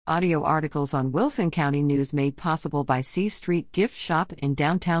Audio articles on Wilson County News made possible by C Street Gift Shop in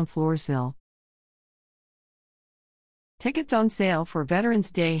downtown Floresville. Tickets on sale for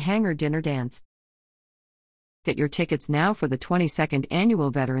Veterans Day Hangar Dinner Dance. Get your tickets now for the 22nd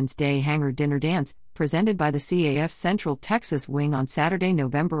Annual Veterans Day Hangar Dinner Dance, presented by the CAF Central Texas Wing on Saturday,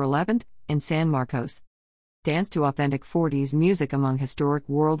 November 11th, in San Marcos. Dance to authentic 40s music among historic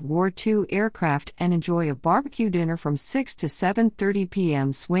World War II aircraft and enjoy a barbecue dinner from 6 to 7:30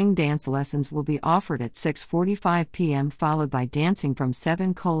 p.m. Swing dance lessons will be offered at 6:45 p.m. followed by dancing from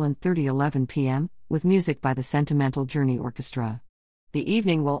 7:30 p.m. with music by the Sentimental Journey Orchestra. The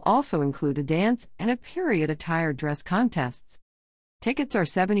evening will also include a dance and a period attire dress contests. Tickets are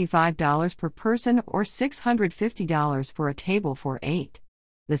 $75 per person or $650 for a table for 8.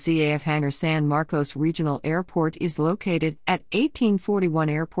 The CAF Hangar San Marcos Regional Airport is located at 1841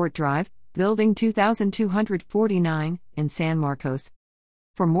 Airport Drive, Building 2249, in San Marcos.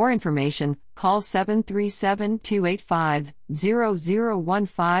 For more information, call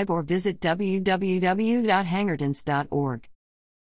 737-285-0015 or visit www.hangardance.org.